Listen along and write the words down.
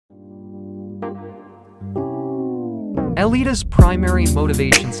Elita's primary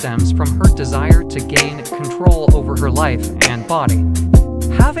motivation stems from her desire to gain control over her life and body.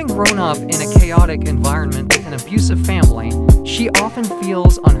 Having grown up in a chaotic environment with an abusive family, she often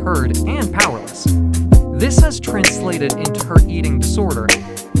feels unheard and powerless. This has translated into her eating disorder,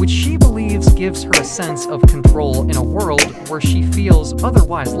 which she believes gives her a sense of control in a world where she feels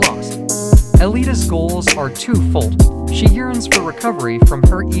otherwise lost. Elita's goals are twofold. She yearns for recovery from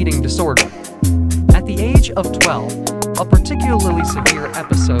her eating disorder. At the age of 12, a particularly severe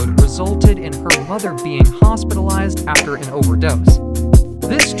episode resulted in her mother being hospitalized after an overdose.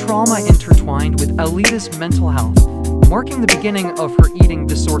 This trauma intertwined with Elita's mental health, marking the beginning of her eating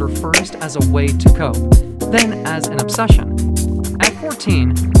disorder first as a way to cope, then as an obsession. At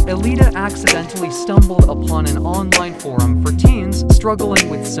 14, Elita accidentally stumbled upon an online forum for teens struggling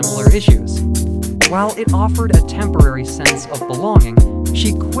with similar issues. While it offered a temporary sense of belonging,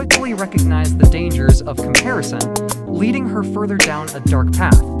 she quickly recognized the dangers of comparison, leading her further down a dark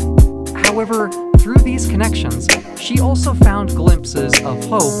path. However, through these connections, she also found glimpses of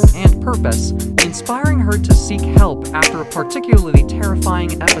hope and purpose, inspiring her to seek help after a particularly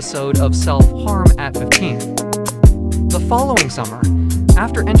terrifying episode of self-harm at 15. The following summer,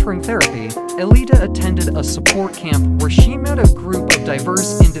 after entering therapy, Elita attended a support camp where she met a group of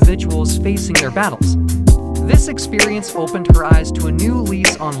diverse individuals facing their battles. This experience opened her eyes to a new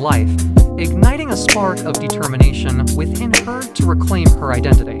lease on life, igniting a spark of determination within her to reclaim her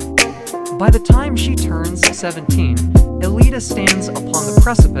identity. By the time she turns 17, Elita stands upon the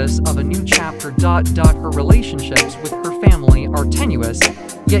precipice of a new chapter. Her relationships with her family are tenuous,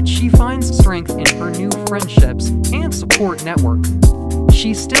 yet she finds strength in her new friendships and support network.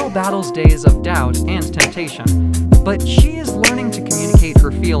 She still battles days of doubt and temptation, but she is learning to communicate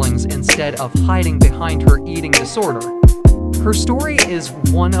her feelings instead of hiding behind her eating disorder. Her story is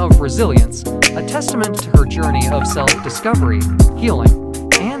one of resilience, a testament to her journey of self-discovery, healing,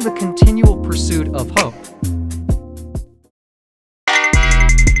 and the continual pursuit of hope.